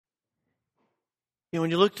When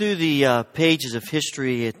you look through the pages of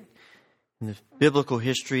history, in the biblical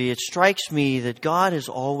history, it strikes me that God has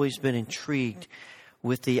always been intrigued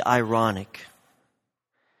with the ironic.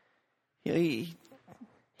 He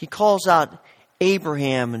calls out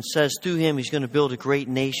Abraham and says through him he's going to build a great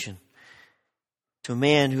nation, to a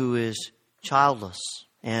man who is childless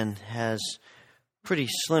and has pretty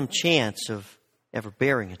slim chance of ever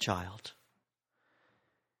bearing a child.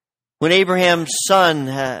 When Abraham's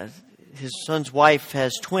his son's wife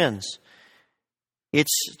has twins,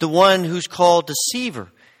 it's the one who's called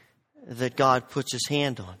deceiver that God puts his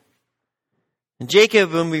hand on. And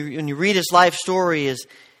Jacob, when you read his life story, is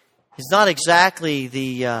not exactly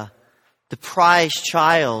the prized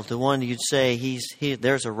child, the one you'd say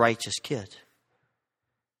there's a righteous kid.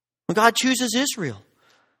 When God chooses Israel,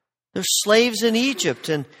 they're slaves in Egypt,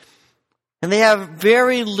 and they have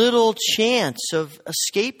very little chance of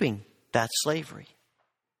escaping that slavery.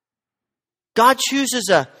 God chooses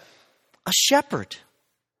a shepherd,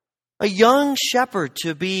 a young shepherd,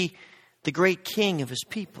 to be the great king of his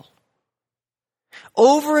people.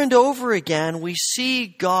 Over and over again, we see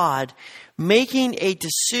God making a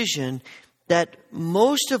decision that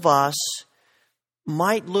most of us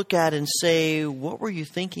might look at and say, what were you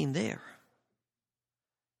thinking there?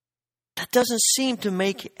 That doesn't seem to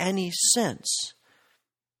make any sense.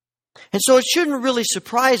 And so it shouldn't really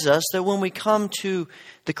surprise us that when we come to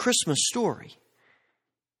the Christmas story,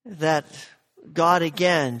 that God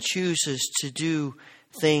again chooses to do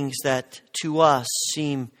things that to us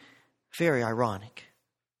seem very ironic,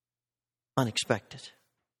 unexpected.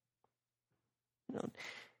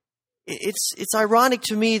 It's ironic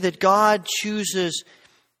to me that God chooses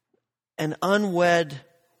an unwed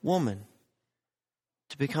woman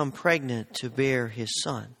to become pregnant to bear his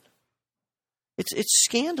son. It's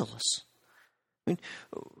scandalous. I mean,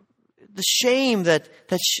 the shame that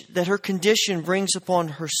her condition brings upon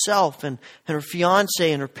herself and her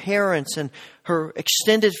fiancé and her parents and her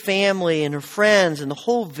extended family and her friends and the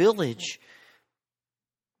whole village.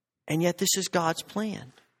 And yet this is God's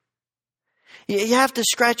plan. You have to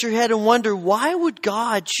scratch your head and wonder, why would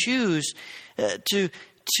God choose to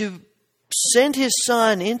send his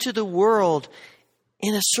son into the world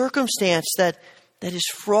in a circumstance that is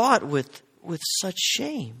fraught with such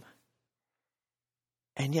shame?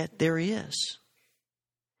 And yet there he is.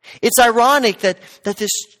 It's ironic that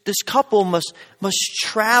this couple must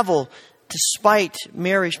travel despite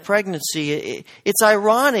Mary's pregnancy. It's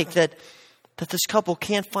ironic that this couple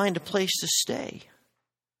can't find a place to stay.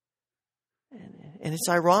 And it's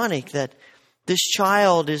ironic that this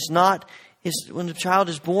child when the child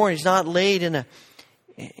is born, he's not laid in an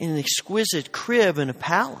exquisite crib in a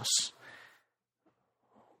palace,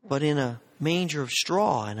 but in a manger of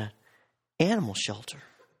straw in an animal shelter.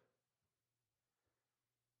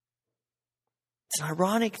 It's an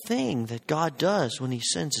ironic thing that God does when he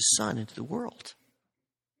sends his son into the world.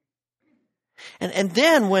 And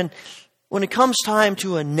then when it comes time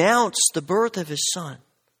to announce the birth of his son,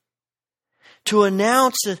 to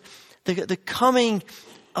announce the coming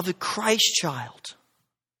of the Christ child,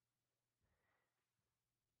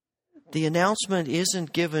 the announcement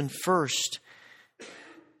isn't given first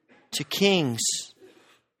to kings.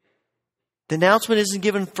 The announcement isn't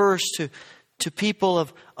given first to people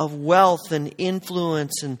of wealth and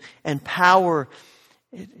influence and power.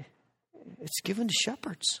 It's given to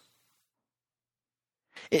shepherds.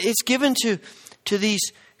 It's given to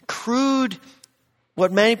these crude,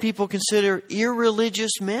 what many people consider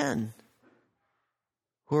irreligious men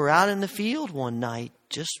who are out in the field one night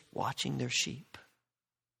just watching their sheep.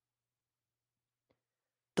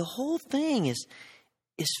 The whole thing is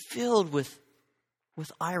filled with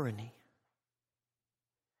irony.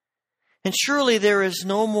 And surely there is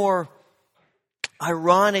no more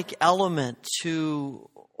ironic element to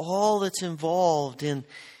all that's involved in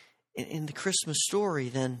the Christmas story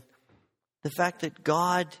than the fact that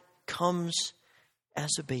God comes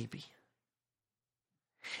as a baby.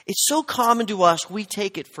 It's so common to us, we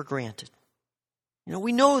take it for granted.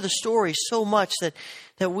 We know the story so much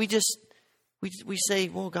that we say,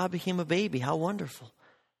 well, God became a baby. How wonderful.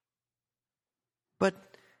 But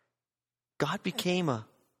God became a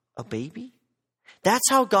baby? That's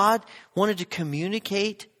how God wanted to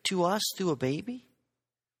communicate to us through a baby?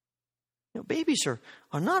 Babies are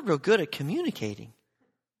not real good at communicating.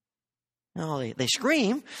 They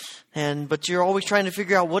scream, but you're always trying to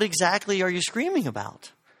figure out what exactly are you screaming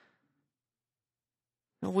about.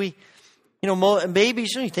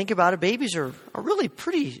 Babies, when you think about it, babies are really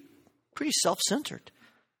pretty self-centered.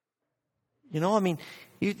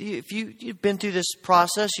 If you've been through this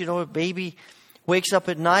process, a baby wakes up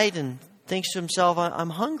at night and thinks to himself, I'm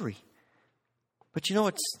hungry. But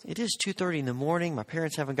it is 2:30 in the morning. My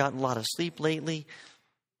parents haven't gotten a lot of sleep lately.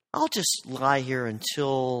 I'll just lie here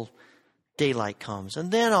until daylight comes,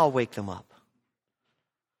 and then I'll wake them up.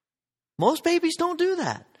 Most babies don't do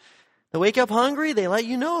that. They wake up hungry, they let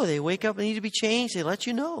you know. They wake up and need to be changed, they let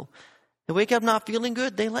you know. They wake up not feeling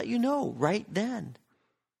good, they let you know right then.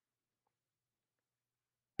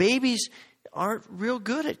 Babies aren't real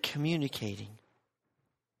good at communicating.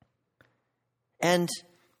 And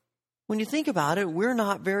when you think about it, we're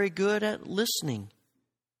not very good at listening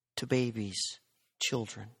to babies,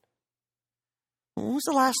 children. When was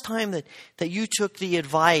the last time that you took the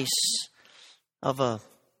advice of a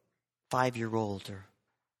 5-year-old or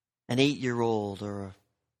an 8-year-old or a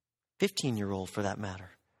 15-year-old for that matter?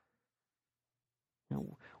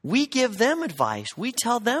 We give them advice. We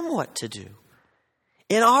tell them what to do.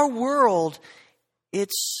 In our world,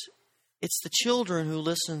 it's the children who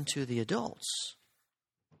listen to the adults,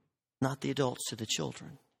 not the adults to the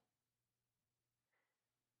children.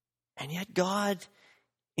 And yet God,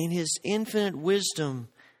 in His infinite wisdom,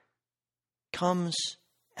 comes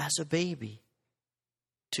as a baby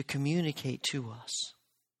to communicate to us.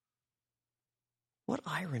 What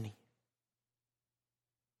irony.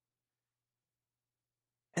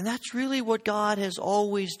 And that's really what God has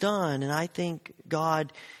always done, and I think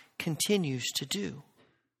God continues to do.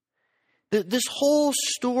 This whole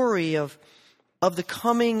story of the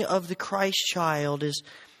coming of the Christ child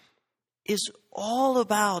is all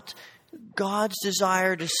about God's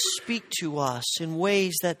desire to speak to us in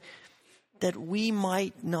ways that we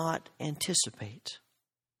might not anticipate.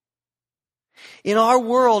 In our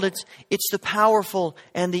world, it's the powerful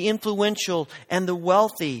and the influential and the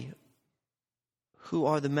wealthy who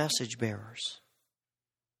are the message bearers.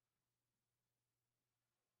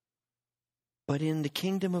 But in the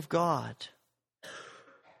kingdom of God,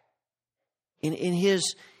 in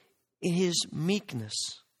His meekness,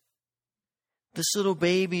 this little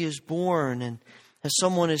baby is born, and as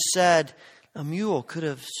someone has said, a mule could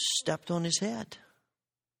have stepped on his head.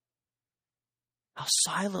 How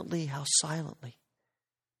silently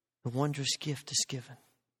the wondrous gift is given.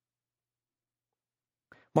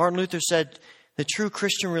 Martin Luther said, the true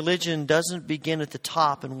Christian religion doesn't begin at the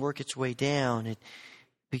top and work its way down. It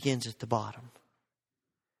begins at the bottom.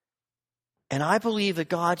 And I believe that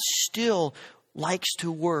God still likes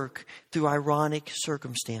to work through ironic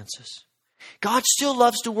circumstances. God still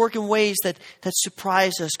loves to work in ways that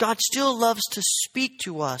surprise us. God still loves to speak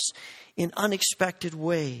to us in unexpected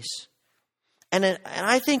ways. And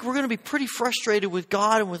I think we're going to be pretty frustrated with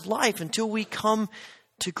God and with life until we come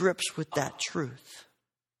to grips with that truth.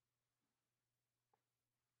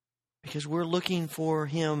 Because we're looking for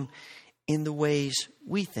Him in the ways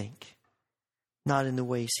we think, not in the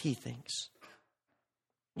ways He thinks.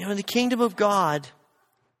 In the kingdom of God,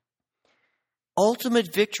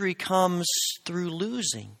 ultimate victory comes through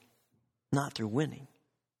losing, not through winning.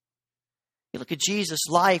 You look at Jesus'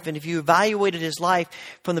 life, and if you evaluated His life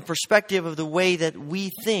from the perspective of the way that we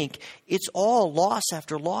think, it's all loss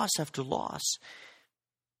after loss after loss.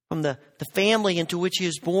 From the family into which He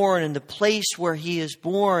is born, and the place where He is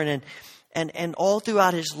born, and all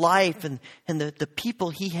throughout His life, and the people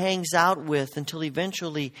He hangs out with until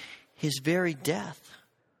eventually His very death.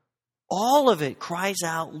 All of it cries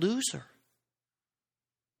out loser.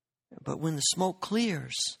 But when the smoke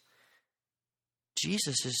clears,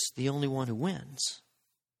 Jesus is the only one who wins.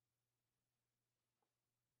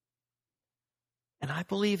 And I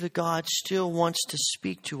believe that God still wants to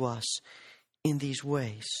speak to us in these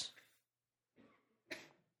ways.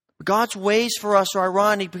 God's ways for us are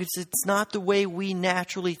ironic because it's not the way we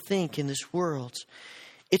naturally think in this world.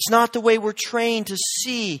 It's not the way we're trained to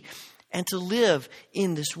see and to live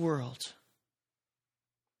in this world.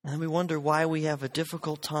 And we wonder why we have a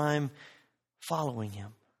difficult time following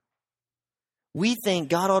Him. We think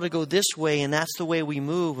God ought to go this way and that's the way we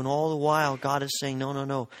move, and all the while God is saying,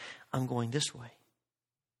 no, I'm going this way.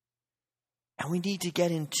 And we need to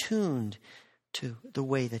get in tuned to the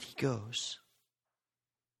way that He goes.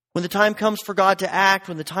 When the time comes for God to act,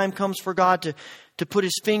 when the time comes for God to put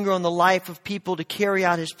His finger on the life of people, to carry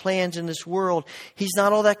out His plans in this world, He's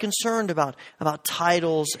not all that concerned about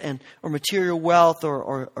titles or material wealth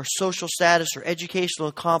or social status or educational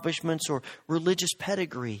accomplishments or religious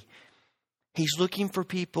pedigree. He's looking for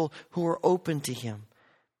people who are open to Him.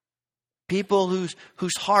 People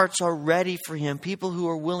whose hearts are ready for Him. People who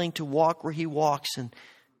are willing to walk where He walks and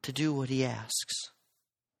to do what He asks.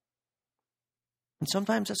 And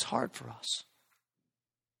sometimes that's hard for us.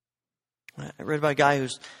 I read about a guy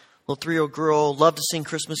who's a little 3-year-old girl, loved to sing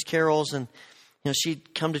Christmas carols, and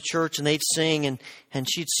she'd come to church and they'd sing, and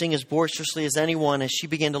she'd sing as boisterously as anyone. As she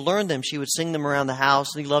began to learn them, she would sing them around the house,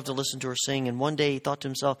 and he loved to listen to her sing. And one day he thought to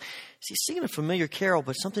himself, she's singing a familiar carol,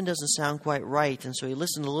 but something doesn't sound quite right. And so he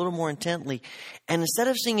listened a little more intently. And instead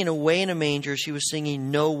of singing "Away in a Manger," she was singing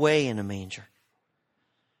 "No Way in a Manger."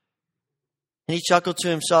 And he chuckled to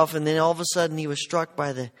himself, and then all of a sudden he was struck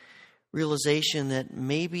by the realization that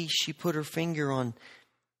maybe she put her finger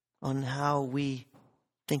on how we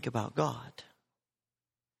think about God.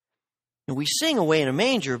 And we sing "Away in a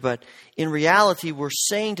Manger," but in reality we're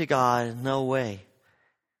saying to God, no way.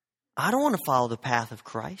 I don't want to follow the path of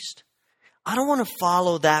Christ. I don't want to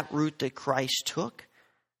follow that route that Christ took.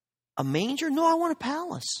 A manger? No, I want a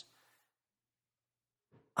palace.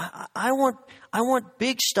 I want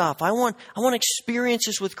big stuff. I want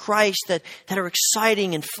experiences with Christ that are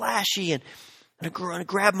exciting and flashy and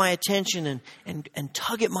grab my attention and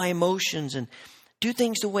tug at my emotions and do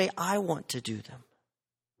things the way I want to do them.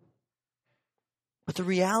 But the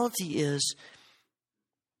reality is,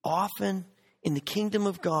 often in the kingdom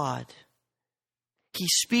of God, He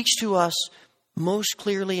speaks to us most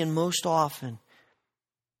clearly and most often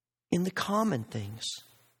in the common things,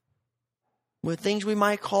 with things we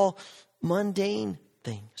might call mundane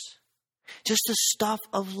things, just the stuff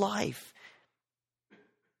of life.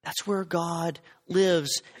 That's where God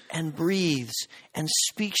lives and breathes and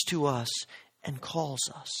speaks to us and calls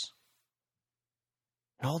us.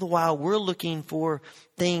 And all the while we're looking for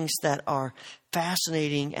things that are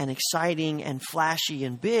fascinating and exciting and flashy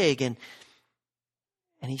and big, and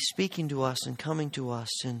He's speaking to us and coming to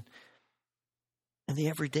us in the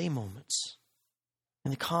everyday moments,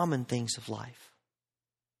 in the common things of life.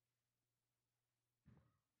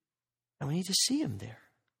 And we need to see Him there.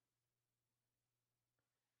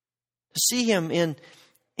 To see Him in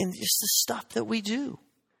just the stuff that we do.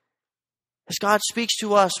 As God speaks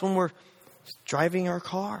to us when we're driving our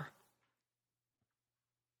car,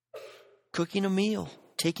 cooking a meal,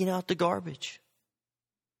 taking out the garbage,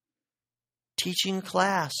 teaching a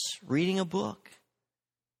class, reading a book,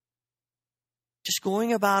 just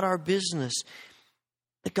going about our business,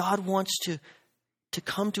 that God wants to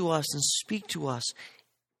come to us and speak to us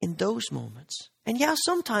in those moments. And yeah,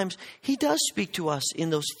 sometimes He does speak to us in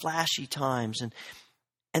those flashy times, and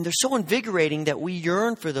they're so invigorating that we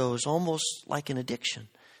yearn for those, almost like an addiction.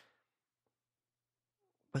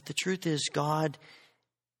 But the truth is, God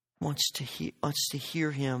wants to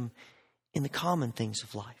hear Him in the common things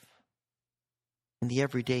of life, in the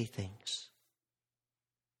everyday things.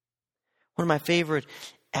 One of my favorite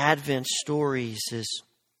Advent stories is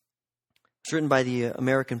written by the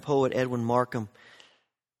American poet Edwin Markham.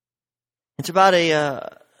 It's about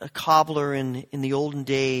a cobbler in the olden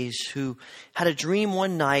days who had a dream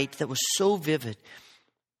one night that was so vivid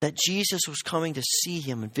that Jesus was coming to see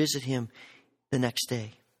him and visit him the next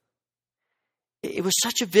day. It was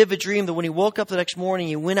such a vivid dream that when he woke up the next morning,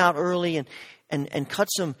 he went out early and cut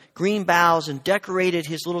some green boughs and decorated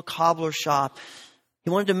his little cobbler shop. He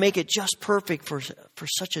wanted to make it just perfect for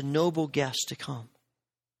such a noble guest to come.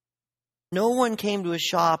 No one came to his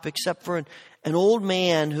shop except for an old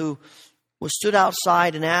man who was stood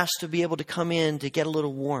outside and asked to be able to come in to get a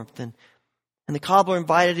little warmth. And the cobbler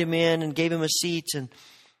invited him in and gave him a seat. And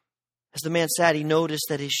as the man sat, he noticed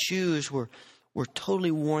that his shoes were totally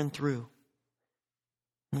worn through.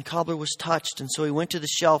 And the cobbler was touched, and so he went to the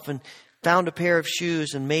shelf and found a pair of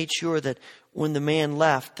shoes and made sure that when the man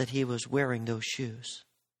left that he was wearing those shoes.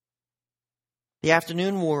 The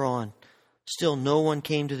afternoon wore on. Still no one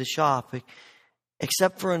came to the shop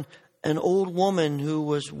except for an old woman who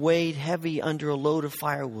was weighed heavy under a load of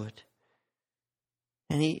firewood.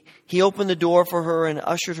 And he opened the door for her and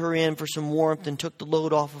ushered her in for some warmth and took the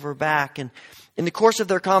load off of her back. And in the course of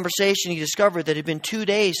their conversation, he discovered that it had been 2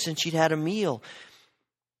 days since she'd had a meal.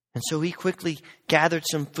 And so he quickly gathered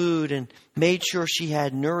some food and made sure she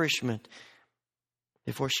had nourishment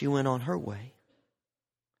before she went on her way.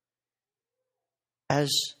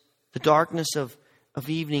 As the darkness of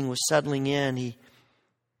evening was settling in,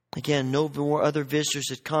 no more other visitors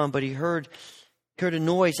had come, but he heard a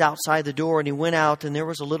noise outside the door, and he went out, and there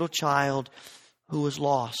was a little child who was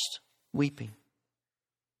lost, weeping.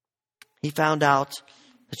 He found out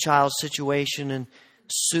the child's situation and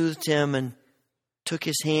soothed him and took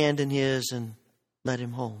his hand in his and led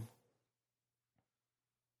him home.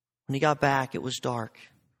 When he got back, it was dark,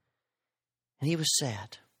 and he was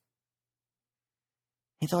sad.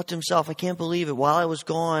 He thought to himself, I can't believe it. While I was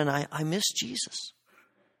gone, I missed Jesus.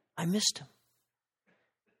 I missed Him.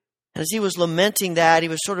 And as he was lamenting that, he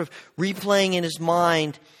was sort of replaying in his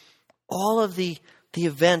mind all of the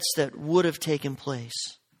events that would have taken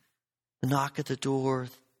place. The knock at the door,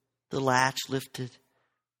 the latch lifted,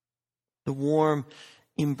 the warm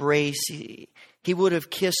embrace. He would have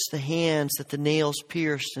kissed the hands that the nails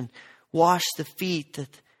pierced and washed the feet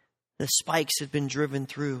that the spikes had been driven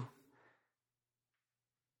through.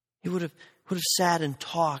 He would have sat and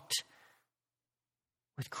talked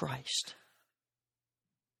with Christ.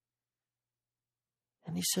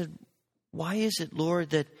 And he said, "Why is it, Lord,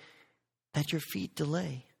 that your feet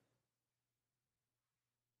delay?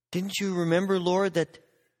 Didn't you remember, Lord,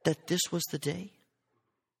 that this was the day?"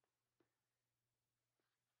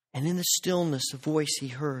 And in the stillness, a voice he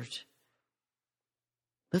heard,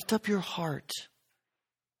 "Lift up your heart,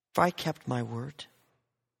 for I kept my word.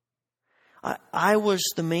 I was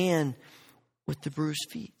the man with the bruised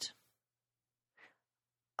feet.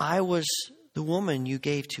 I was the woman you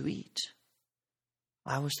gave to eat.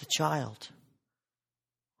 I was the child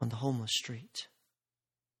on the homeless street."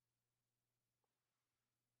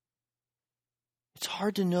 It's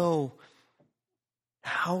hard to know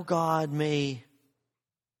how God may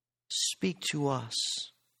speak to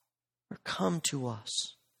us or come to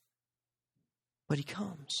us, but He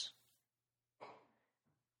comes.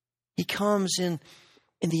 He comes in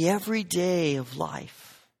the everyday of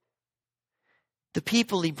life. The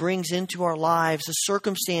people He brings into our lives, the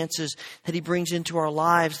circumstances that He brings into our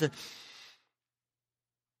lives, the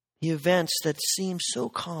events that seem so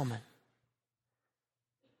common.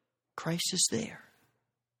 Christ is there.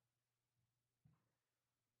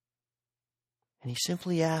 And He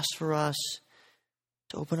simply asks for us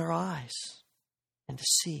to open our eyes and to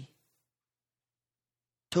see.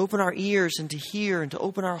 To open our ears and to hear, and to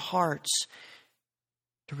open our hearts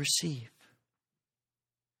to receive.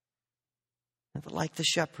 And that, like the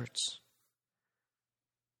shepherds,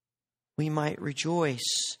 we might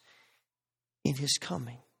rejoice in His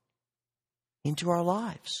coming into our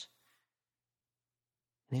lives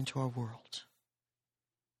and into our world.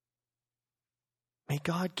 May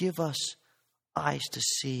God give us eyes to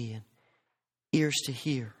see and ears to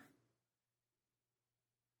hear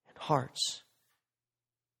and hearts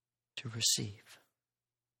to receive.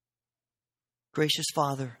 Gracious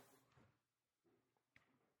Father,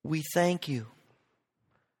 we thank You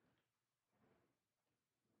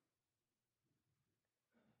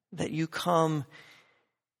that You come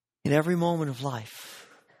in every moment of life.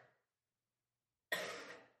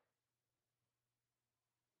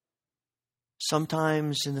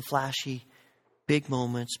 Sometimes in the flashy, big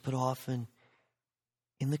moments, but often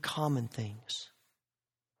in the common things.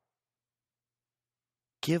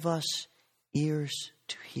 Give us ears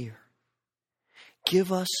to hear.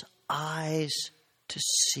 Give us eyes to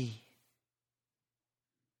see.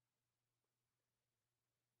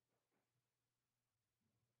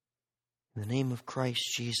 In the name of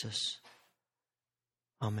Christ Jesus,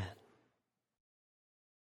 amen.